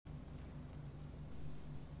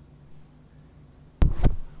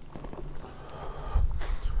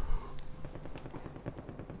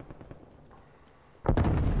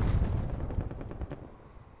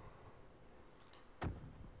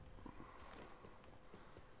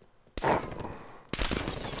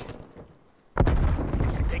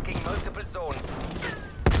zones.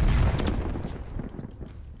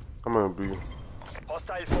 I'm gonna be.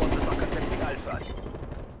 Hostile forces are contesting Alpha.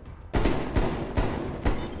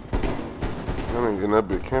 I ain't getting that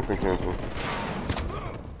bit camping.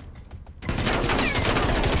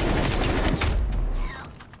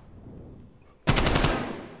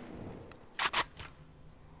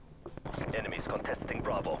 Enemies contesting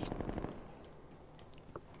Bravo.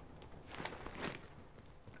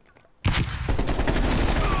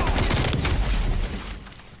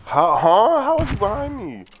 How is he behind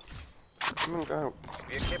me? Oh God.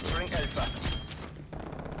 We're capturing Alpha.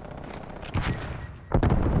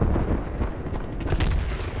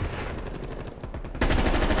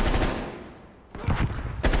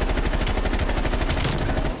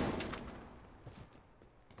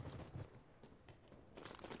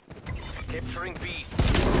 Capturing B.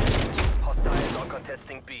 Hostiles are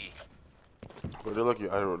contesting B. But they're lucky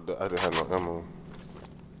I didn't have no ammo.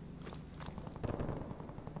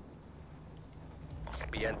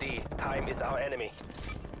 BND, time is our enemy.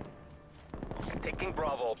 Taking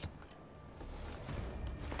Bravo.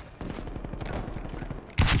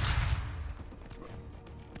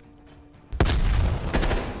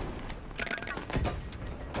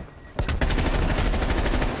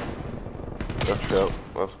 That's cap.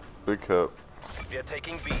 That's big cap. We are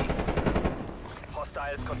taking B.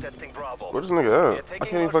 Hostiles contesting Bravo. Where this nigga We are at? I taking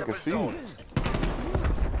can't even fucking multiple see. zones.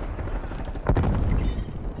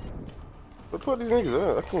 Where these niggas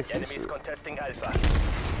at? I can't see Enemies shit. contesting Alpha.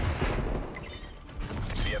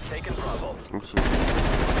 We have taken Bravo. Let me see.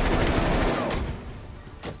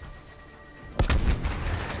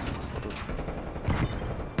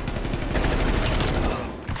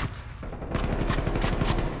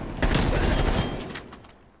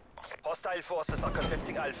 Hostile forces are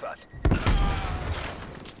contesting Alpha.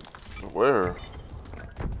 Where?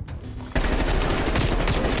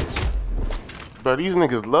 But these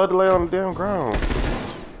niggas love to lay on the damn ground.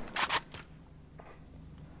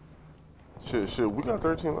 Shit, we got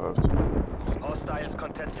 13 left. Hostiles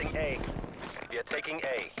contesting A. We are taking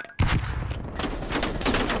A.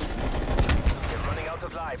 We're running out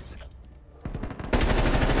of lives.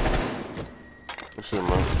 Good shit,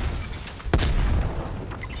 man.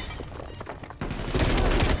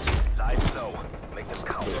 Lives low. Make them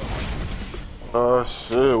count. Oh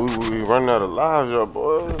shit, we running out of lives, y'all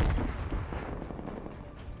boy.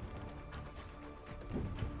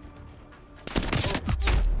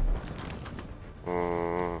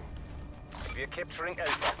 We are capturing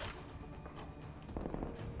Alpha.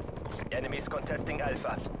 Enemies contesting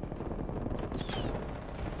Alpha.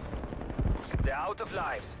 They're out of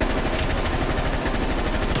lives.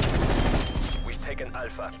 We've taken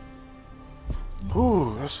Alpha.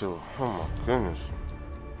 Whew, that shit, oh my goodness.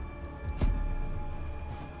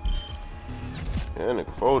 Yeah, that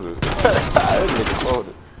nigga folded. That nigga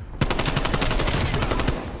folded.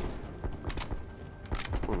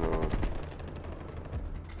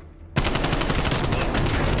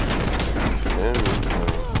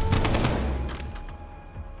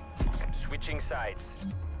 Switching sides.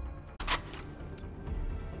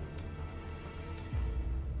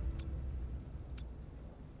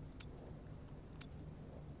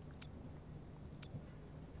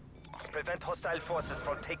 Prevent hostile forces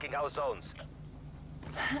from taking our zones.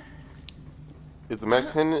 Is the Mac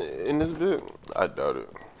 10 in this bit? I doubt it.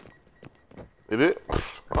 Is it?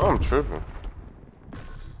 I'm tripping.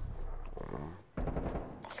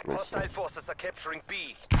 Hostile forces are capturing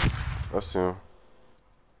B. That's him.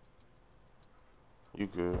 You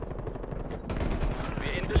good.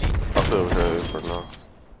 We're in the lead. I feel okay for now.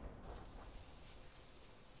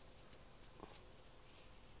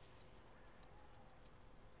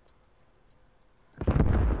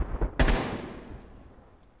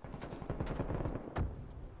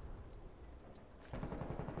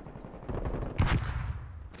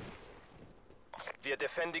 We are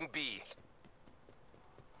defending B.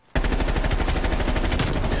 We're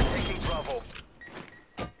taking Bravo.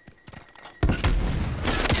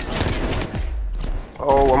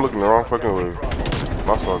 Oh, I'm looking the wrong fucking way. Bravo.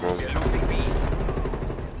 My fault, guys. We are losing B.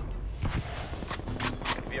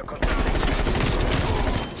 We are contesting B.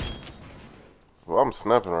 Well, I'm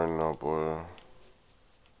snapping right now, boy.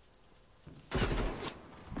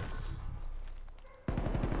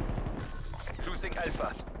 Losing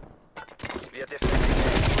Alpha. We are defending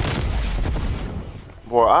A.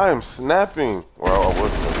 Boy, I am snapping. Well, I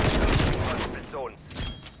was snapping. Multiple zones.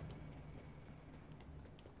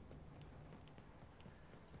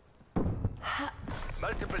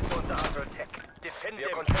 Multiple zones are under attack. Defend them.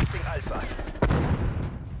 We are contesting Alpha.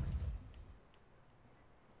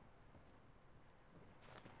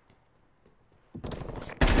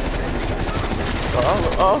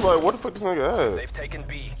 I was like, what the fuck this nigga at? They've taken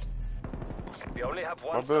B. We only have My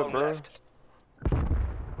one bad, zone bro. left.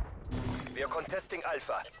 We are contesting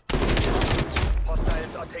Alpha.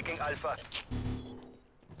 Hostiles are taking Alpha.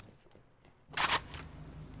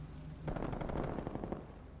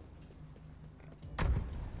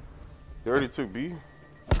 They already took B.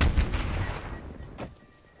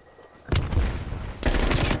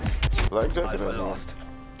 Black jacket. Alpha lost.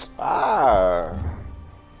 Ah.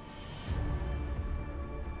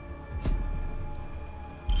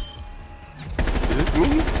 Is this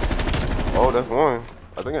me? Oh, that's one.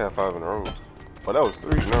 I think I had 5 in a row. Oh, that was 3.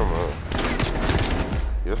 Never mind.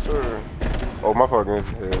 Yes, sir. Oh, my fucking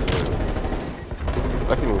head.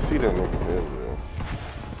 I can't even see that nigga. Yeah.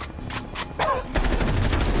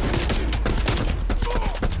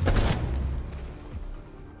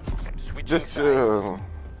 Just chill.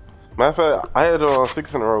 Matter of fact, I had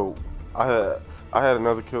 6 in a row. I had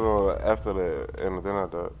another kill after that, and then I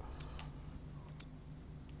died.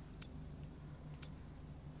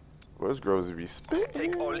 Where's Grozy be spitting?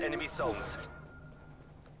 Take all enemy zones.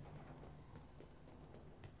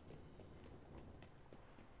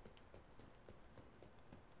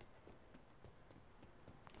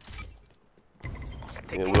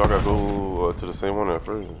 Yeah, we all gotta go to the same one at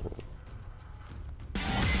first.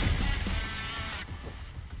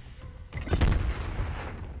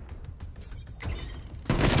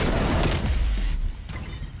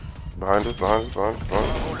 Behind us.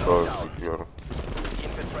 Oh, you got him.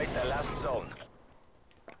 Infiltrate their last zone.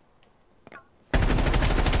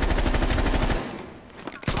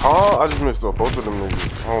 Oh, I just missed up both of them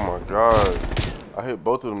niggas. Oh my god. I hit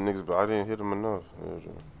both of them niggas, but I didn't hit them enough.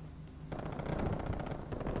 Yeah.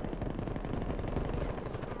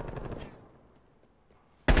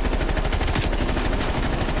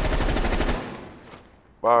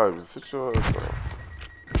 Vibes, sit your ass down.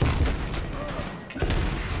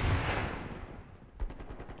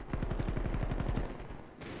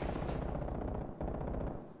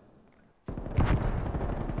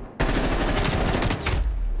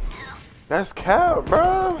 That's cap,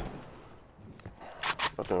 bro.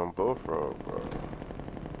 I think I'm both wrong, bro.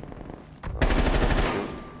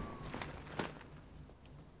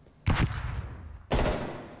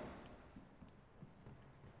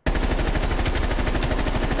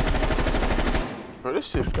 Bro, this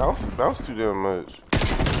shit bounce too damn much.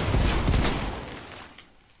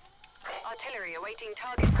 Artillery awaiting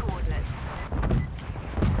target coordinates.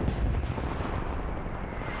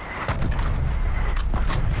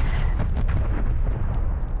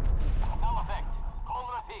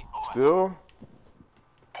 Still?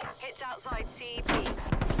 Hits outside CEP.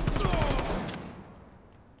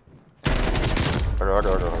 I got.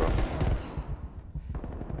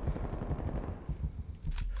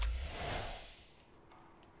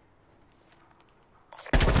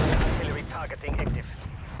 Artillery targeting active.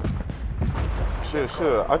 Shit.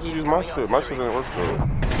 I just used my shit. My shit didn't work though. My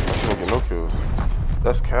shit didn't get no kills.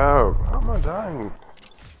 That's cap. How am I dying?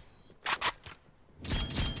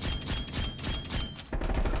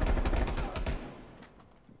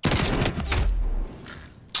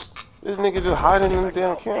 This nigga just hiding in the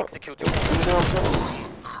damn camp. Executing. In the damn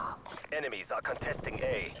camp. Enemies are contesting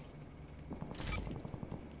A.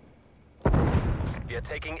 We are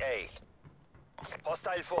taking A.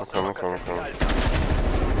 Hostile forces are contesting Alpha.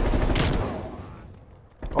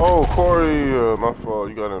 Oh, Corey, my fault.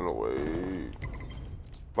 You got in the way.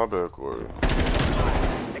 My bad, Corey.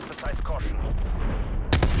 Exercise caution.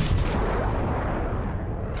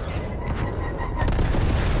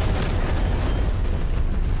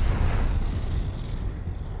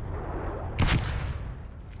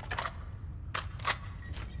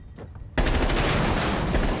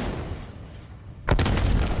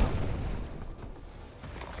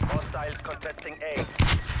 Hostiles contesting A.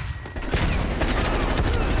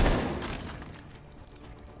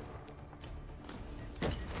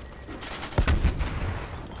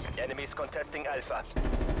 Enemies contesting Alpha.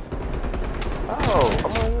 Oh,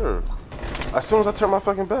 I'm right here. As soon as I turn my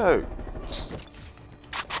fucking back.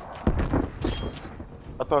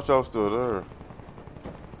 I thought y'all was still there.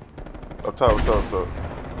 Up top.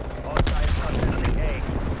 Hostiles contesting A.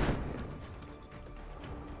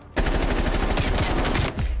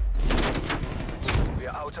 We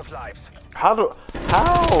are out of lives. How?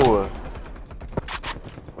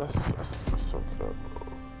 That's so good.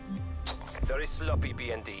 Very sloppy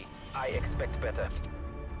B&D. I expect better.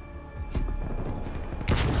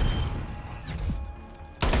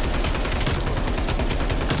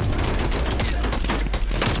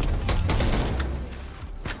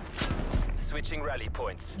 Switching rally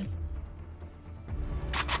points.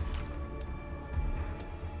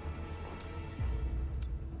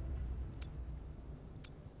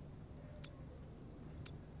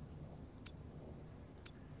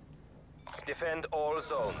 Defend all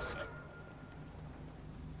zones.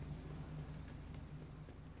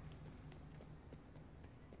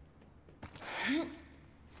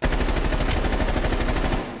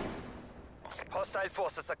 Hostile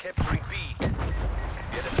forces are capturing B. We're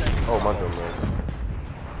defending Oh my Bravo. goodness.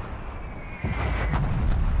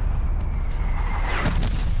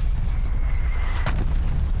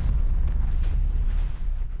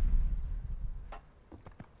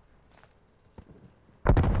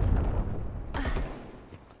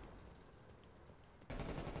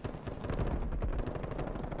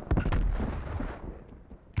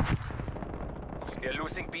 We're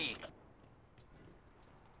losing B.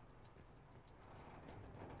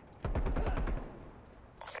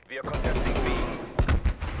 We are contesting B.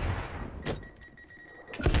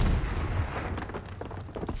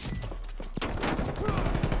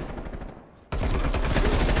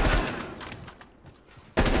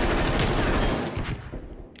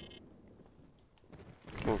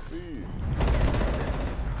 Can see.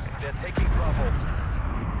 They're taking Bravo.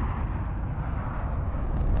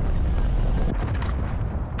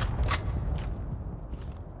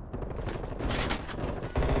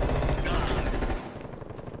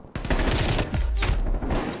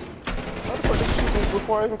 How the fuck did she shoot me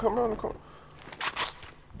before I even come around the corner?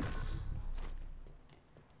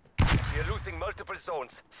 We're losing multiple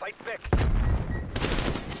zones. Fight back.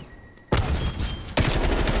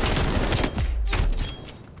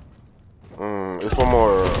 It's one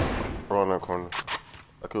more around that corner.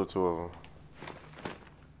 I killed 2 of them.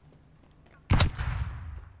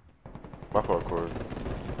 My fault, Corey.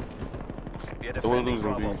 We're We're defending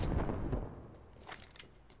losing B. Bravo.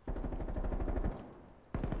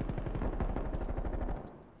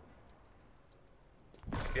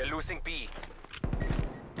 We're losing B.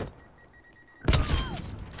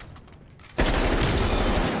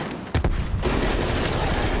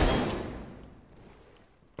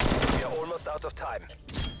 We are almost out of time.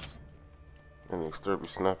 And it's be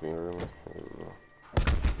snapping, really. There we go.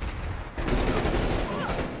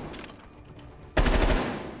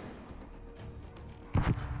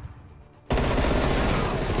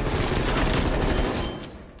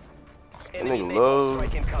 Enemy Nigga napalm love.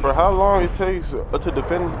 strike incoming. For how long it takes to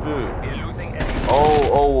defend this bit? We're losing A.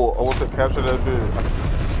 Oh, to capture that bit.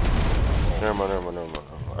 Never mind.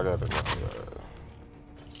 I got it.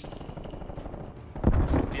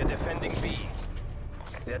 We're defending B.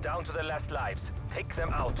 They're down to their last lives. Take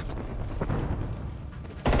them out.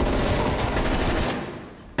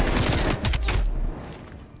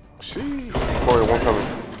 Sheesh. Corey, one coming.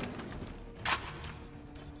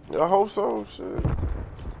 Yeah, I hope so. Shit.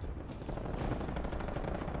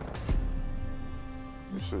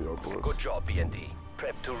 Good shit, y'all boys. Good job, B&D.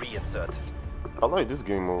 Prep to reinsert. I like this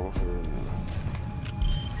game mode.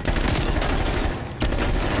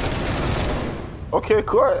 Okay,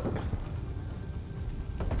 Court.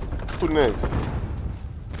 Who next?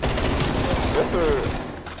 Yes, sir.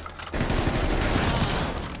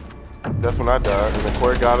 That's when I died, and then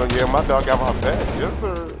Corey got him. Yeah, my dog got my back. Yes,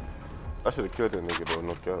 sir. I should have killed that nigga though,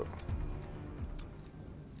 no cap.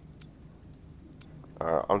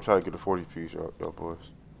 Alright, I'm trying to get a 40 piece, y'all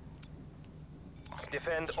boys.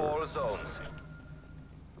 Defend all zones.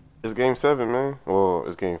 It's game 7, man. Well,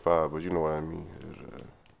 it's game 5, but you know what I mean.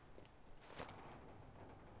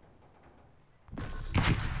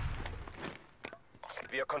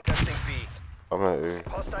 We are contesting B. I'm at A.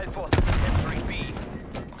 Hostile forces are capturing B.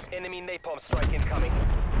 Enemy napalm strike incoming.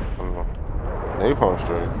 I don't know. Napalm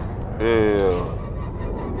straight. Yeah.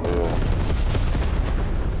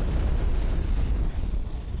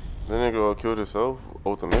 That nigga killed himself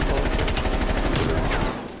with the napalm.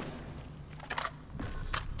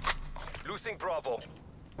 Losing Bravo.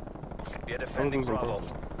 We are defending losing Bravo.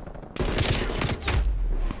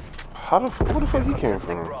 Where the fuck he came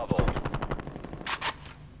Contesting from? Bravo.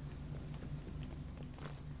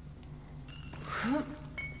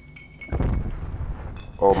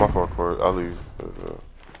 Oh, my fault, Corey. I'll leave.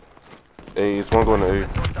 A, it's one going to A.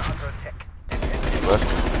 Zones are under attack. Defend. Left.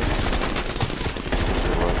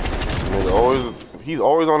 Nigga he's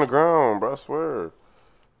always on the ground, bro. I swear.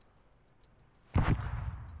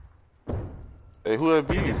 Hey, who at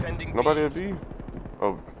B? Defending Nobody at B?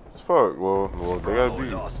 Oh, fuck. Well, they got Bravo B.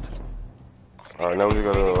 lost. Alright, now we just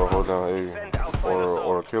gotta hold down Defend A our final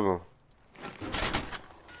or zone. kill him.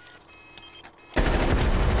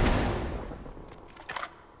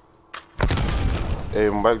 Hey,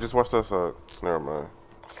 Mike, just watch that side. Never mind.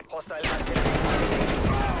 Hostile artillery.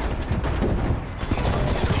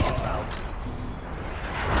 Inbound.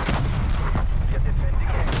 We are defending A.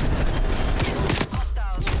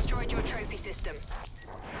 Hostiles destroyed your trophy system.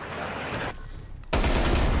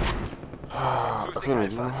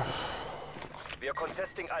 killing Alpha. you. We are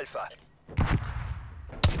contesting Alpha.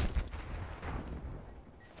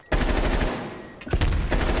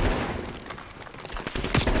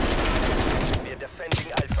 We are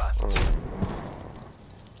defending Alpha.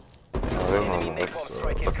 Enemy napalm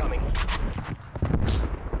strike incoming.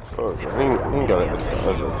 Oh, he ain't got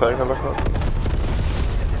an attack helicopter.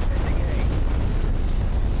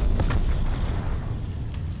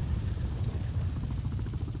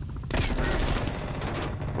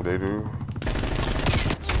 They do.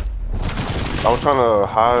 I was trying to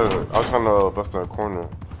hide. I was trying to bust in a corner.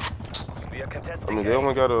 We are I contesting mean, they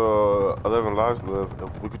only got 11 lives left.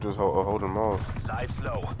 If we could just hold them off. Lives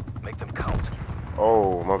low. Make them count.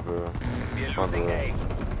 Oh, my bad. We are My losing bad.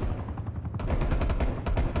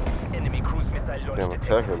 A. Enemy cruise missile launch Damn,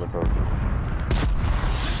 attack detected. helicopter.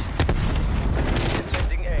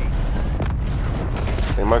 Defending A.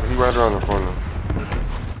 Hey, Michael, he right around the corner.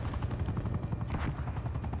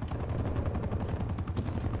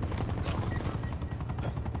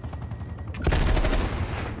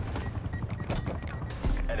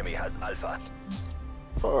 Enemy has Alpha.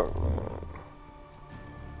 Fuck, man.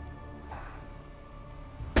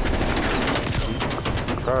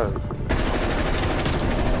 Try it.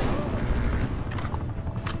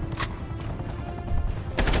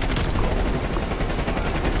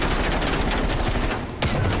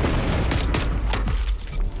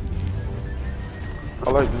 I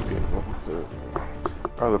like this game.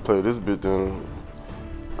 I'd rather play this bit than.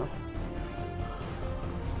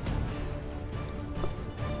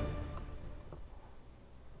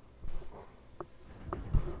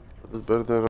 It's better than.